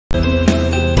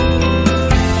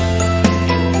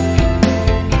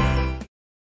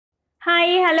Hi,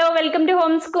 hello, welcome to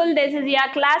Homeschool. This is your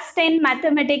class 10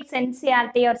 Mathematics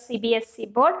NCERT or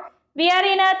CBSE board. We are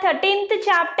in our 13th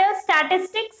chapter,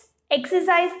 Statistics,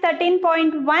 Exercise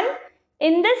 13.1.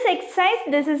 In this exercise,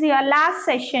 this is your last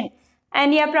session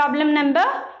and your problem number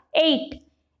 8.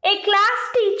 A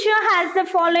class teacher has the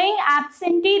following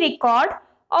absentee record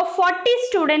of 40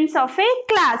 students of a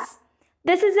class.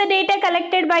 This is the data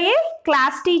collected by a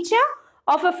class teacher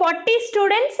of a 40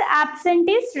 students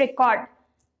absentees record.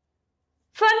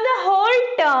 For the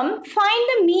whole term, find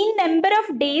the mean number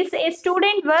of days a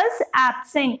student was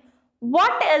absent.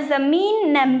 What is the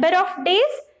mean number of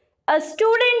days a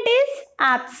student is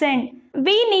absent?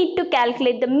 We need to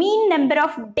calculate the mean number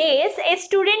of days a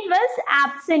student was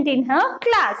absent in her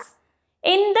class.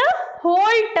 In the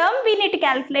whole term, we need to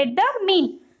calculate the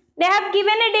mean. They have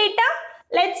given a data.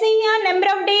 Let's see here, number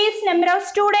of days, number of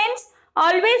students.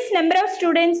 Always number of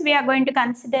students, we are going to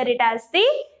consider it as the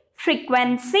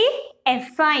frequency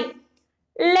Fi.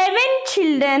 11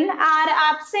 children are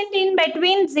absent in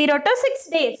between 0 to 6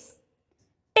 days.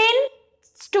 10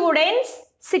 students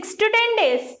 6 to 10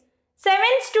 days. 7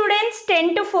 students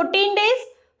 10 to 14 days.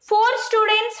 4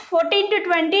 students 14 to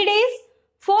 20 days.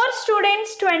 4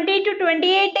 students 20 to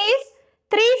 28 days.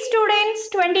 3 students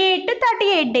 28 to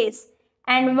 38 days.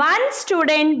 And 1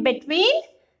 student between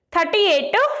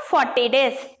 38 to 40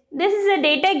 days. This is the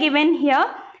data given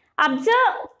here.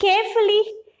 Observe carefully.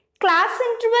 Class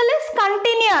interval is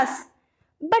continuous,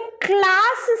 but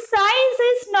class size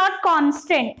is not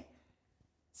constant.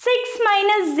 6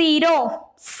 minus 0,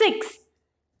 6.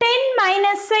 10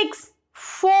 minus 6,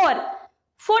 4.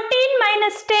 14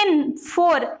 minus 10,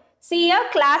 4. See here,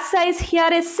 class size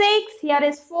here is 6, here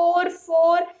is 4,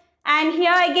 4, and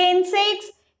here again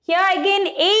 6, here again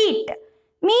 8.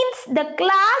 Means the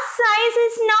class size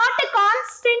is not a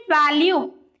constant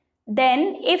value.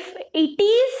 Then if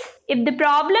the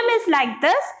problem is like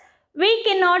this, we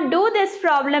cannot do this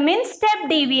problem in step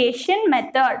deviation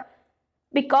method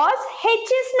because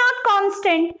h is not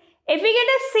constant. If we get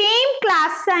a same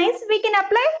class size, we can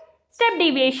apply step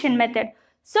deviation method.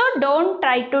 So don't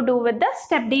try to do with the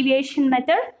step deviation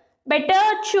method.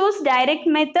 Better choose direct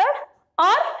method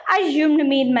or assumed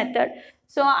mean method.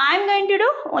 So I am going to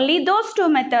do only those two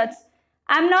methods.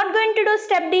 I am not going to do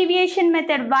step deviation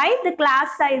method. Why? The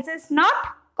class size is not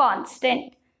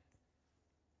constant.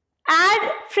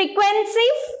 Add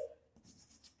frequencies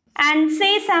and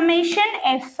say summation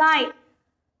Fi.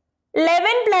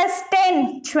 11 plus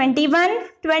 10, 21.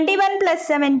 21 plus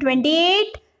 7,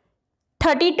 28.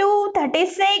 32,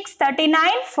 36,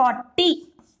 39, 40.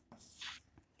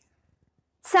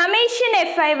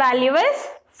 Summation Fi value is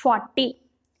 40.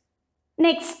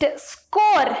 Next,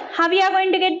 score. How we are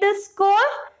going to get the score?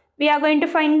 We are going to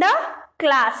find the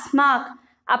class mark.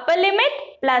 Upper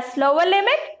limit plus lower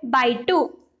limit by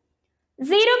 2.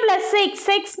 0 plus 6,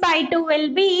 6 by 2 will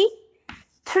be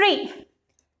 3.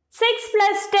 6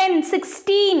 plus 10,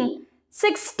 16.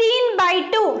 16 by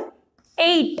 2,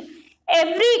 8.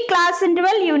 Every class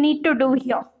interval you need to do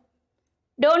here.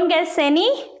 Don't guess any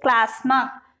class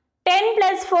mark. 10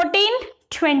 plus 14,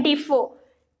 24.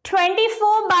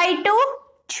 24 by 2,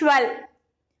 12.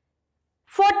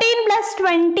 14 plus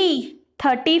 20,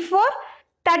 34.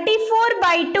 34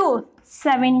 by 2,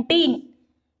 17.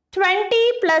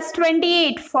 20 plus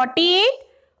 28, 48.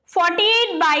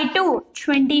 48 by 2,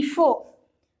 24.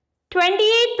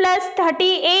 28 plus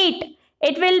 38,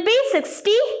 it will be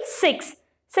 66.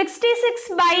 66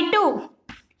 by 2,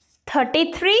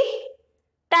 33.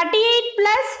 38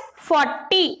 plus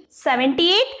 40,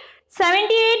 78.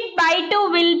 78 by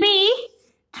 2 will be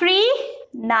 3,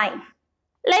 9.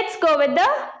 Let's go with the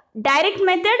direct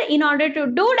method. In order to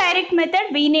do direct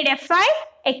method, we need Fi,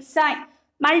 Xi.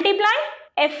 Multiply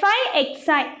Fi,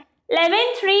 Xi. 11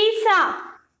 3s are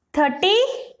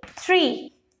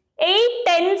 33. 8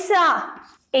 10s are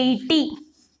 80.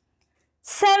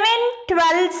 7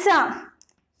 12s are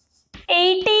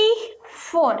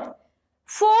 84.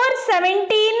 4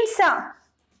 17s are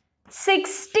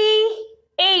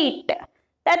 68.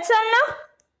 That's all now.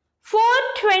 4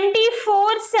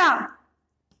 24s are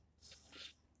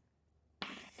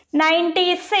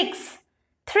 96.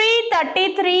 3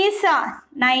 33s are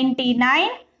 99.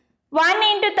 1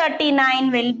 into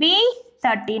 39 will be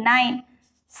 39.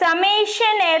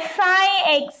 Summation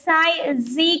Fi Xi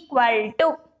is equal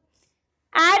to.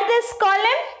 Add this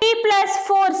column. 3 plus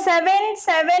 4, 7.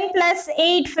 7 plus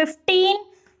 8, 15.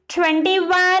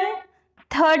 21.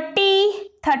 30,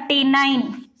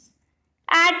 39.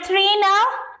 Add 3 now.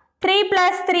 3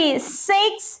 plus 3 is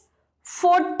 6,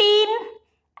 14.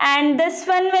 And this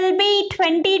one will be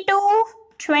 22,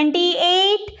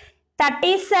 28,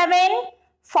 37,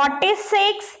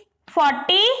 46,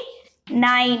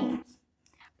 49.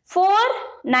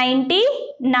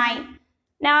 499.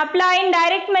 Now apply in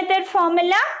direct method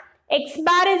formula. X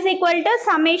bar is equal to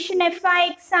summation fi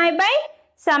xi by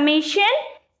summation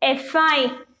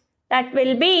fi. That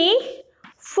will be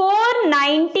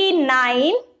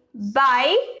 499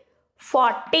 by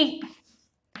 40.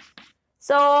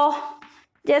 So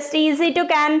just easy to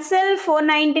cancel.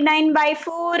 499 by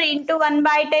 4 into 1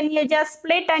 by 10. You just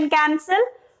split and cancel.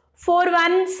 4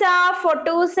 1s are, 4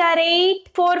 2s are 8,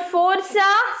 4 4s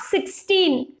are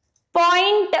 16,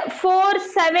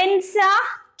 0.47s are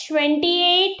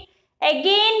 28,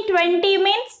 again 20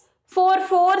 means 4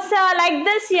 4s are like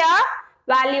this, yeah,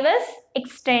 value is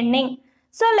extending.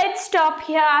 So let's stop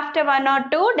here after 1 or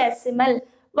 2 decimal.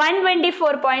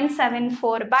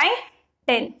 124.74 by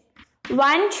 10.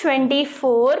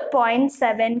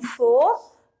 124.74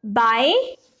 by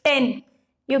 10.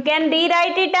 You can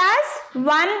rewrite it as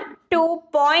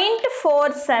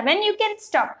 12.47. You can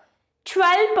stop.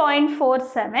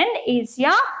 12.47 is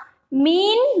your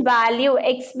mean value.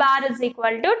 X bar is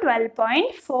equal to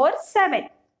 12.47.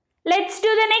 Let's do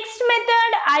the next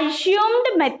method,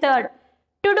 assumed method.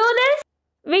 To do this,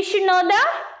 we should know the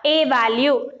A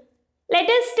value. Let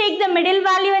us take the middle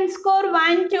value and score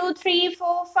 1, 2, 3,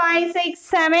 4, 5, 6,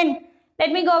 7.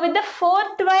 Let me go with the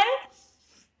fourth one.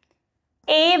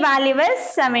 A value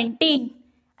is 17.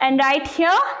 And right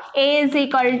here, A is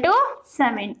equal to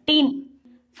 17.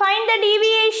 Find the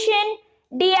deviation.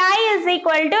 Di is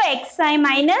equal to xi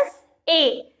minus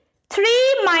A.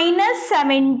 3 minus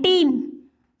 17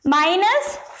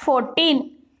 minus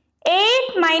 14.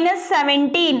 8 minus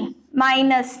 17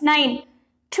 minus 9.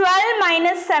 12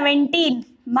 minus 17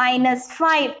 minus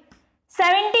 5.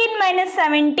 17 minus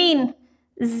 17,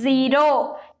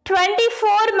 0.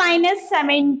 24 minus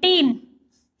 17,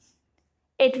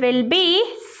 it will be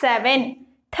 7.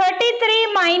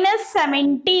 33 minus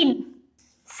 17,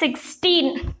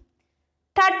 16.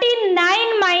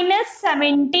 39 minus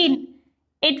 17,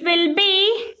 it will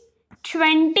be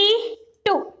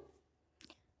 22.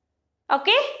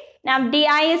 Okay, now di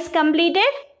is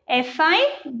completed. Fi,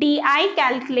 di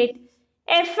calculate.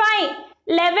 Fi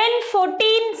 11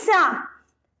 14 sa.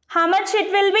 How much it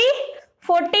will be?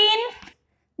 14.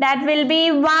 That will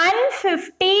be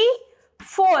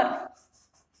 154.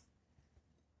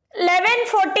 11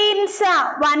 14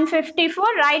 sa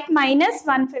 154, right, minus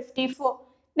 154.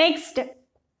 Next, 10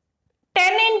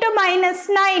 into minus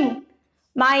 9,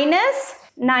 minus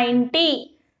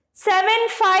 90. 7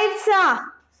 5s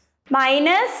are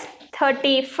minus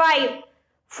 35.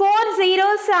 4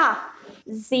 zeros are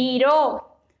 0.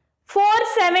 4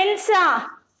 7s are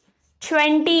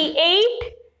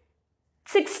 28.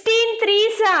 16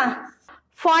 3s are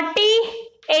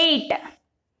 48.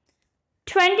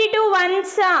 22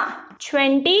 ones are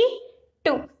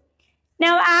 22.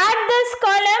 Now add this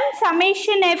column,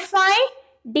 summation fi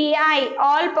di,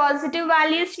 all positive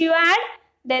values you add,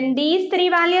 then these three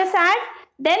values add,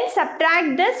 then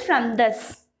subtract this from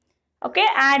this. Okay,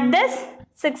 add this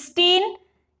 16,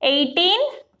 18,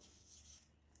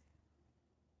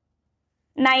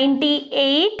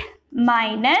 98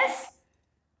 minus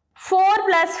 4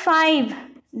 plus 5,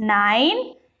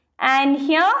 9, and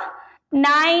here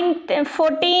 9,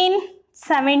 14,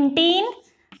 17,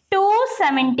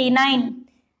 279.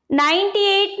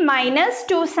 98 minus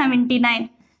 279.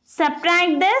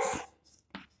 Subtract this.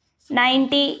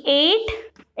 98.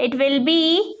 It will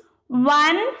be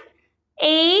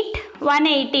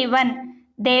 181.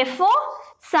 Therefore,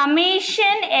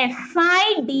 summation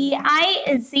fi di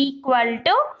is equal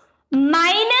to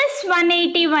minus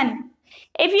 181.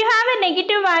 If you have a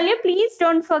negative value, please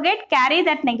don't forget carry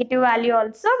that negative value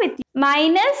also with you.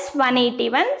 Minus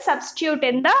 181, substitute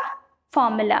in the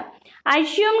formula.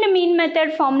 Assumed mean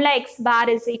method formula x bar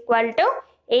is equal to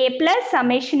a plus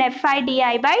summation fi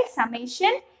di by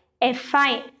summation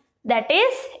fi. That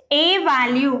is a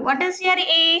value. What is your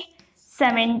a?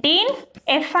 17.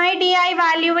 Fi di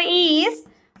value is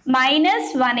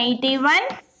minus 181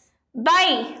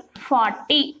 by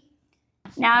 40.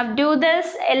 Now do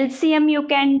this LCM you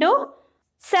can do.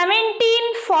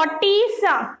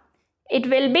 1740s, it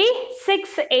will be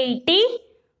 680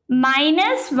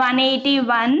 minus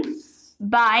 181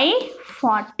 by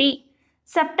 40.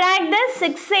 Subtract this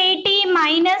 680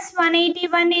 minus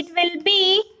 181, it will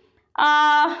be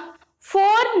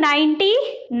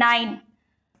 499.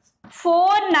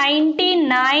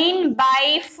 499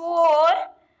 by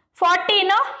 40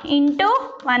 no, into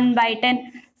 1 by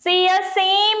 10. See here,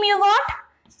 same you got.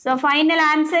 So final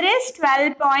answer is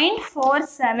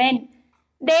 12.47.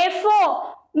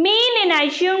 Therefore, mean in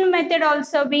assumed method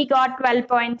also we got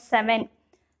 12.7.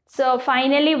 So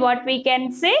finally what we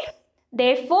can say?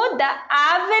 Therefore, the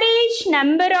average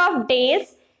number of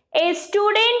days a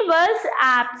student was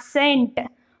absent.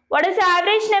 What is the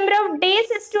average number of days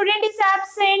a student is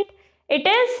absent? It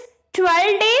is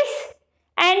 12 days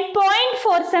and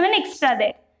 0.47 extra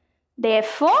there.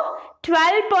 Therefore,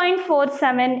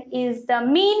 12.47 is the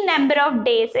mean number of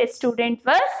days a student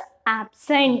was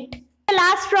absent. The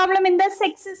last problem in this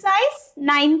exercise,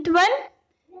 9th one.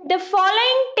 The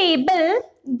following table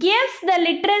gives the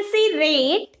literacy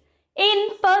rate in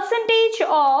percentage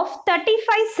of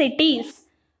 35 cities.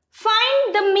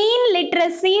 Find the mean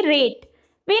literacy rate.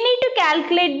 We need to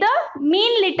calculate the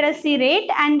mean literacy rate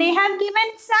and they have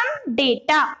given some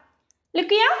data. Look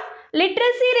here,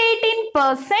 literacy rate in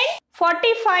percent,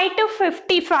 45 to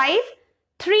 55,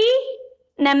 3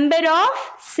 number of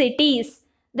cities.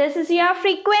 This is your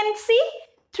frequency.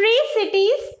 3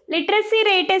 cities, literacy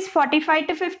rate is 45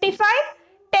 to 55,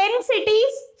 10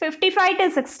 cities, 55 to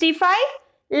 65,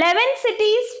 11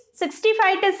 cities,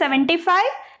 65 to 75,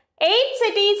 8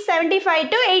 cities, 75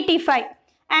 to 85,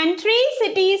 and 3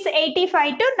 cities,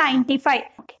 85 to 95.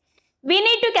 Okay. We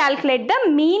need to calculate the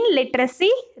mean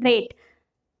literacy rate.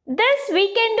 This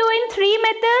we can do in 3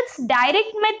 methods: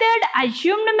 direct method,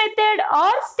 assumed method,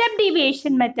 or step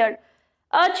deviation method.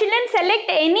 Children, select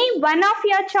any one of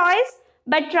your choice,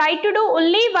 but try to do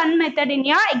only one method in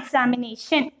your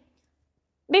examination.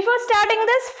 Before starting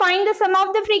this, find the sum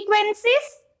of the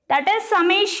frequencies. That is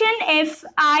summation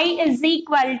Fi is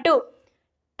equal to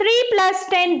 3 plus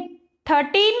 10,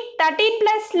 13, 13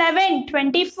 plus 11,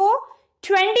 24,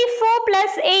 24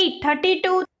 plus 8,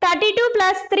 32, 32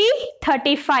 plus 3,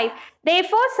 35.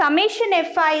 Therefore, summation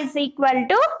Fi is equal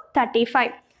to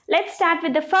 35. Let's start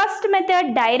with the first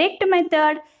method, direct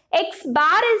method. X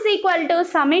bar is equal to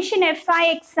summation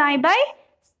Fi xi by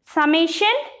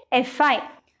summation Fi.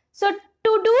 So,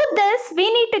 to do this,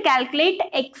 we need to calculate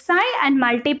xi and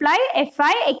multiply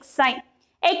Fi xi.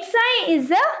 Xi is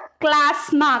a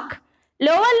class mark.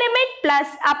 Lower limit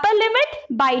plus upper limit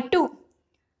by 2.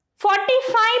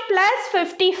 45 plus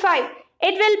 55.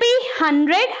 It will be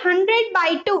 100. 100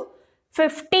 by 2.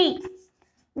 50.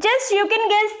 Just you can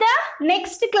guess the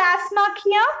next class mark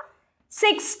here.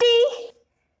 60.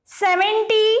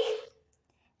 70.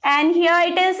 And here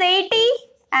it is 80.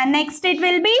 And next it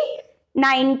will be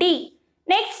 90.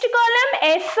 Next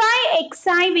column Fi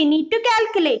xi we need to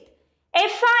calculate.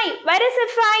 Fi, where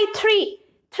is Fi? 3.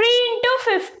 3 into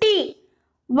 50.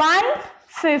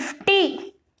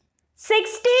 150.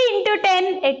 60 into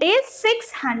 10, it is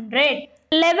 600.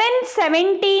 11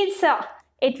 70s,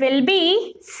 it will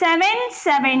be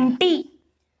 770.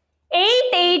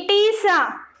 8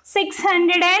 80s,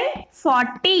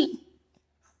 640.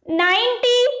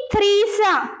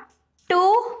 93s,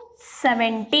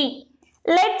 270.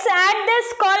 Let's add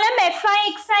this column,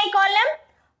 Fi xi column.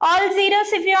 All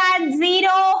zeros if you add 0.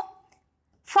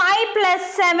 5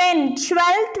 plus 7,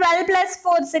 12. 12 plus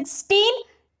 4, 16.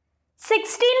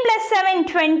 16 plus 7,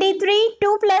 23.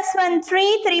 2 plus 1,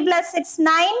 3. 3 plus 6,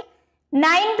 9.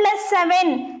 9 plus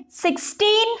 7,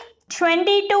 16.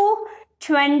 22,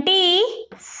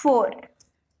 24.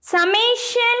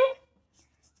 Summation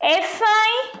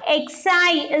Fi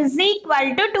xi is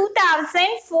equal to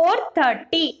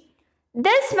 2430.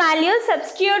 This value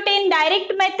substitute in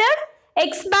direct method.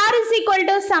 X bar is equal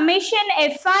to summation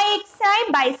Fi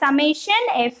xi by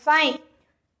summation Fi.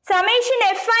 Summation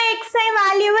Fi xi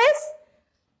value is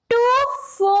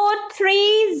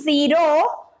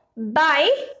 2430 by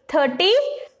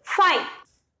 35.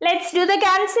 Let's do the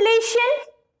cancellation.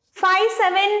 5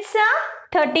 7s are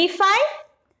 35.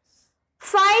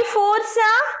 5 4s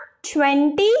are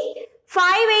 20. 5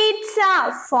 8s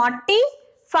are 40.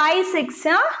 5 6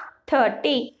 are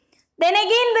 30. Then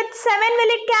again with 7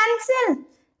 will it cancel?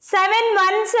 7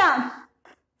 1s are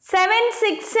 7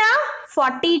 6 are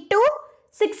 42.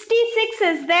 66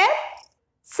 is there.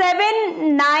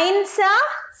 7 9s are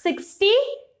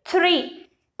 63.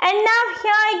 And now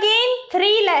here again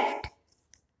 3 left.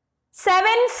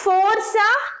 7 4s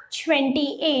are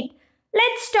 28.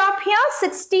 Let's stop here.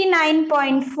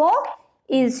 69.4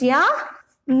 is your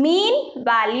mean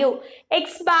value.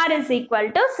 X bar is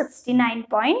equal to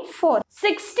 69.4.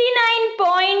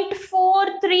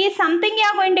 69.43 something you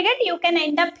are going to get. You can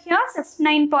end up here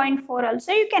 69.4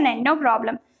 also. You can end, no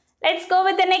problem. Let's go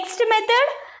with the next method.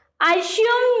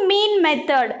 Assume mean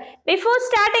method. Before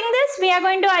starting this, we are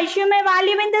going to assume a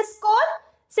value in the score.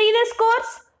 See the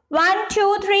scores. 1,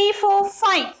 2, 3, 4,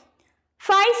 5.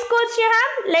 5 scores you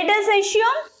have. Let us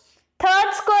assume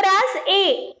third score as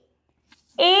A.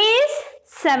 A is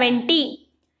 70.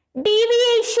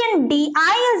 Deviation Di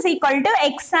is equal to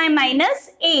Xi minus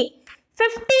A.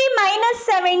 50 minus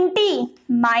 70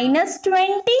 minus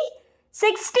 20.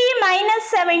 60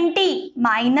 minus 70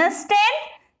 minus 10.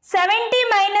 70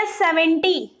 minus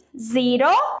 70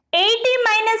 0. 80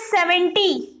 minus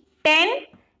 70 10.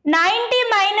 90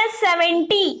 minus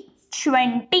 70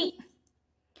 20.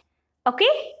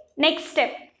 Okay, next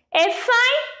step.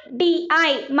 Fi di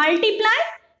multiply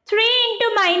 3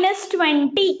 into minus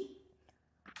 20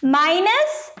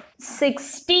 minus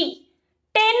 60.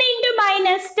 10 into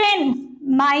minus 10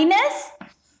 minus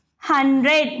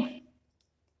 100.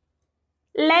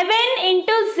 11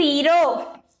 into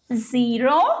 0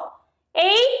 0.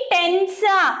 8 tens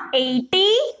are 80.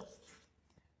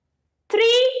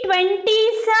 3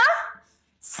 20s are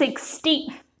 60.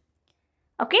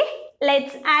 Okay,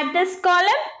 let's add this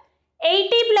column.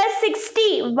 80 plus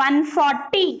 60,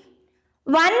 140.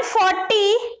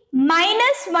 140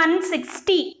 minus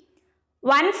 160.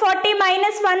 140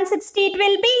 minus 160, it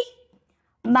will be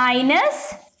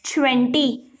minus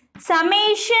 20.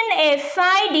 Summation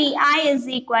Fi di is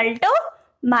equal to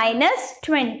minus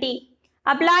 20.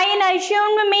 Apply in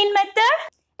assumed mean method.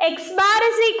 X bar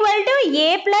is equal to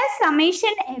A plus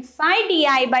summation Fi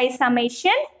di by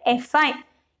summation Fi.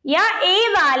 Yeah,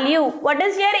 A value. What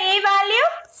is your A value?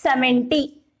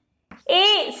 70.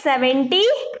 A 70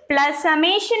 plus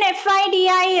summation Fi di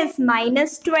is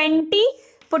minus 20.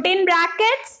 Put in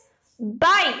brackets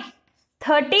by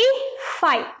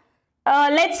 35.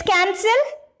 Let's cancel.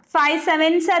 5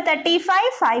 7s are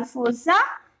 35. 5 4s are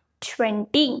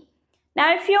 20.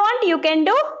 Now if you want, you can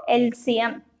do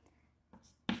LCM.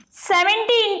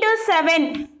 70 into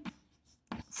 7.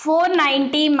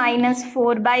 490 minus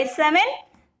 4 by 7.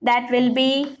 That will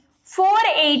be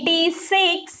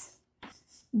 486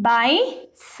 by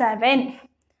 7.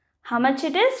 How much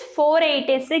it is?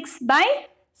 486 by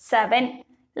 7.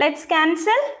 Let's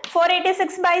cancel.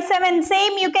 486 by 7.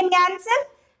 Same you can cancel.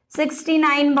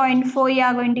 69.4 you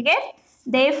are going to get.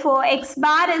 Therefore, X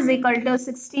bar is equal to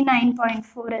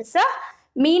 69.4 as a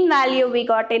mean value we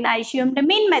got in assumed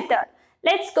mean method.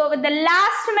 Let's go with the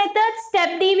last method,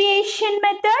 step deviation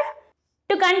method.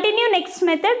 To continue next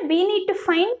method, we need to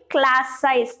find class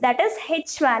size, that is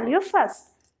H value first.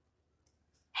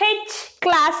 H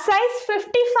class size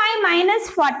 55 minus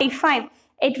 45,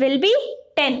 it will be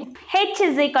 10. H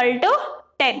is equal to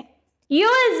 10. U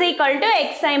is equal to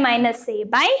xi minus a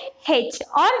by h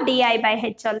or di by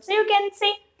h also you can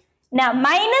say. Now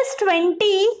minus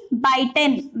 20 by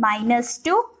 10 minus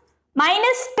 2,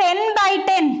 minus 10 by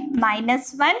 10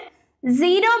 minus 1,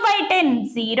 0 by 10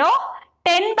 0,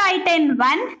 10 by 10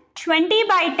 1, 20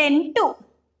 by 10 2.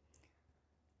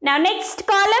 Now next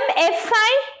column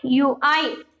Fi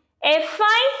ui.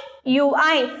 Fi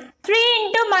ui 3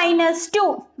 into minus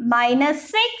 2 minus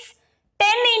 6,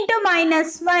 10 into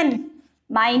minus 1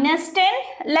 minus 10,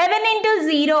 11 into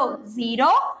 0 0,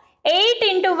 8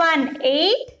 into 1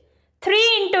 8,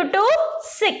 3 into 2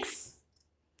 6.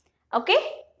 Okay,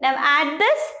 now add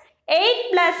this.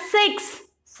 8 plus 6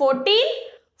 14,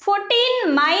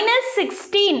 14 minus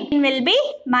 16 will be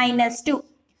minus 2.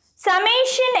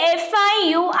 Summation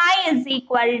Fi ui is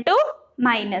equal to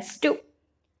minus 2.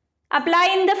 Apply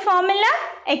in the formula.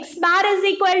 X bar is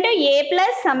equal to A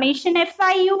plus summation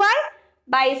Fi ui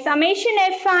by summation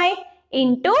Fi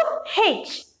into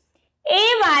H. A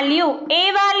value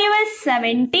is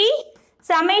 70.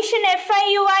 Summation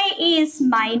Fi ui is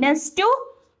minus 2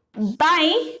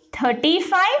 by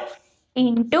 35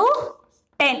 into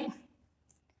 10.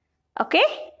 Okay.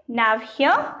 Now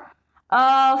here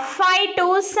 5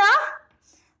 2s are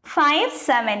 5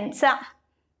 7s are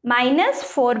minus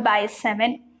 4 by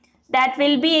 7. That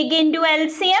will be again do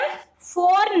LCM.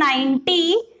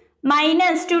 490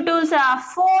 minus 2 2s are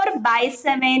 4 by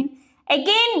 7.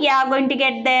 Again we are going to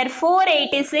get there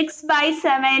 486 by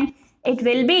 7. It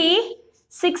will be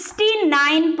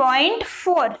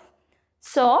 69.4.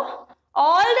 So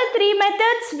all the three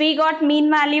methods we got mean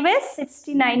value is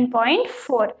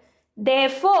 69.4.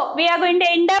 Therefore we are going to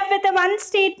end up with a one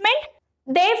statement.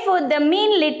 Therefore the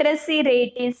mean literacy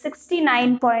rate is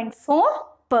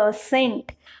 69.4%.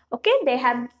 Okay, they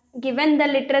have given the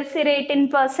literacy rate in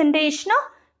percentage now.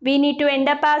 We need to end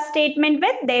up our statement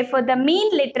with, therefore the mean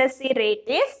literacy rate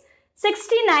is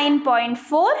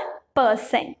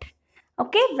 69.4%.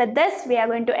 Okay, with this we are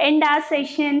going to end our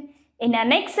session. In our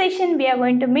next session, we are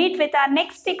going to meet with our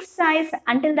next exercise.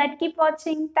 Until that, keep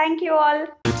watching. Thank you all.